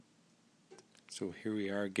So here we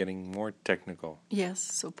are getting more technical. Yes.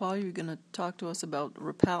 So, Paul, you're going to talk to us about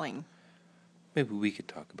rappelling. Maybe we could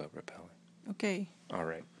talk about rappelling. Okay. All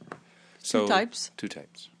right. Two types. Two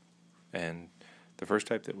types. And the first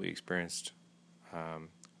type that we experienced,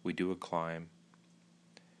 we do a climb,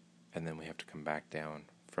 and then we have to come back down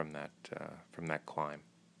from that climb.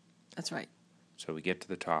 That's right. So we get to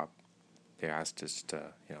the top. They asked us to,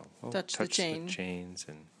 touch the chains,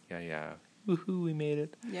 and yeah, woohoo, we made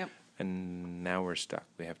it. Yep. And now we're stuck.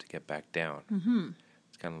 We have to get back down. Mm-hmm.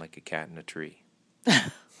 It's kind of like a cat in a tree.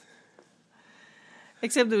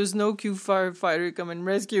 Except there was no Q firefighter come and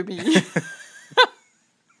rescue me.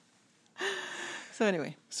 So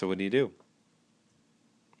anyway. So what do? You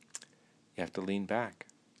have to lean back.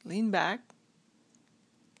 Lean back.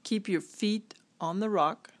 Keep your feet on the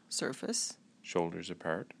rock surface. Shoulders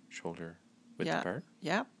apart. Shoulder width apart.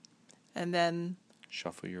 Yeah. And then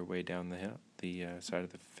shuffle your way down the side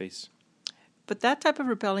of the face. But that type of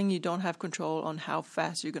rappelling, you don't have control on how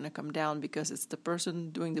fast you're going to come down because it's the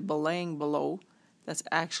person doing the belaying below that's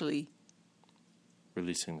actually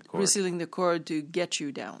releasing the cord to get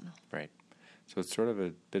you down. Right. So it's sort of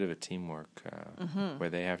a bit of a teamwork where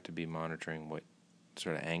they have to be monitoring what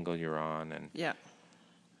sort of angle you're on.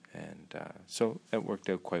 And so that worked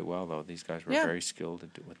out quite well, though. These guys were very skilled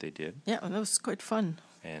at what they did. Yeah, and that was quite fun.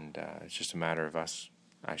 And it's just a matter of us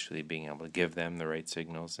actually being able to give them the right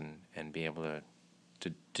signals and be able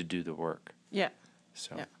to do the work. Yeah.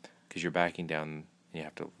 So, because you're backing down, you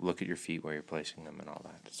have to look at your feet where you're placing them and all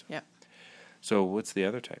that. So. Yeah. So what's the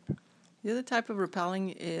other type? The other type of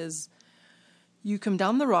rappelling is you come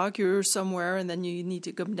down the rock, you're somewhere, and then you need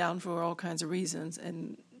to come down for all kinds of reasons.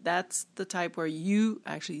 And that's the type where you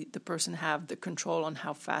actually, the person, have the control on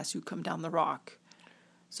how fast you come down the rock.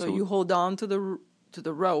 So you hold on to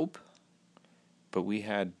the rope. But we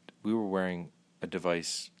were wearing a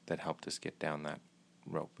device that helped us get down that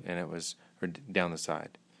rope, and it was down the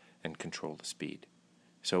side and control the speed.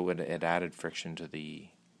 So it added friction to the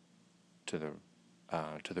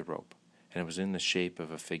rope, and it was in the shape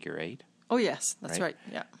of a figure 8. Oh yes, that's right.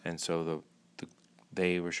 Yeah. And so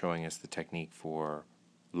they were showing us the technique for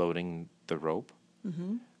loading the rope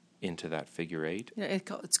into that figure 8. Yeah,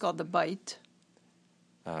 it's called the bite.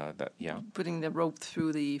 Putting the rope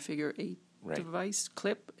through the figure 8 device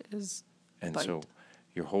clip is. And bite. so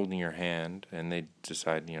you're holding your hand, and they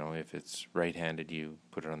decide, if it's right-handed, you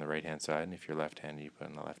put it on the right-hand side, and if you're left-handed, you put it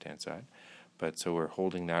on the left-hand side. But so we're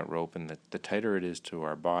holding that rope, and the tighter it is to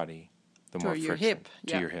our body, the more friction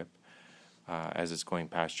to your hip. As it's going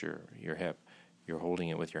past your hip, you're holding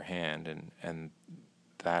it with your hand, and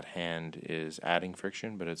that hand is adding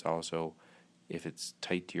friction, but it's also, if it's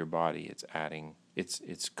tight to your body,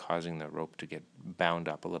 it's causing the rope to get bound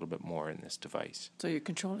up a little bit more in this device. So you're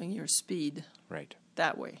controlling your speed. Right.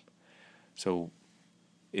 That way. So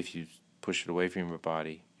if you push it away from your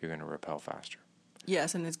body, you're going to rappel faster.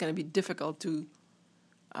 Yes, and it's going to be difficult to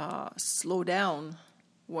slow down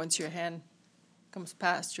once your hand comes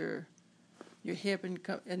past your hip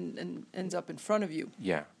and ends up in front of you.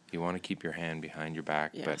 Yeah, you want to keep your hand behind your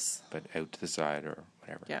back, but out to the side or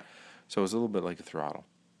whatever. Yeah. So it's a little bit like a throttle.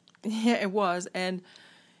 Yeah, it was. And,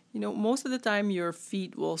 most of the time your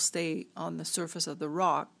feet will stay on the surface of the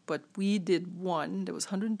rock, but we did one that was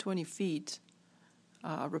 120 feet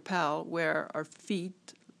rappel where our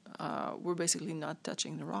feet were basically not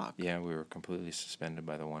touching the rock. Yeah, we were completely suspended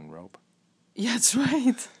by the one rope. Yeah, that's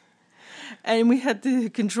right. And we had to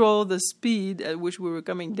control the speed at which we were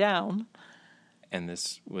coming down. And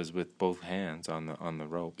this was with both hands on the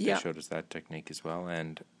rope. They showed us that technique as well,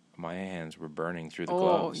 and my hands were burning through the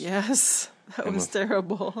gloves. Oh, yes. That was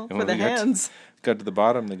terrible for the hands. Got to the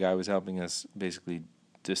bottom, the guy was helping us basically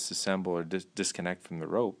disassemble or disconnect from the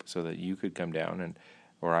rope so that you could come down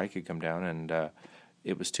or I could come down, and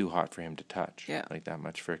it was too hot for him to touch. Yeah. Like that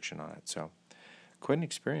much friction on it. So quite an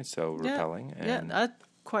experience, though, rappelling. And that's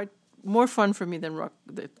quite more fun for me than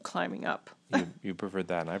the climbing up. You preferred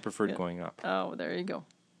that, and I preferred going up. Oh, there you go.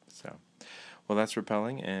 So, well, that's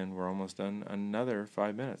rappelling, and we're almost done another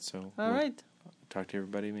 5 minutes. So all right. Talk to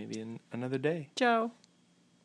everybody maybe in another day. Ciao.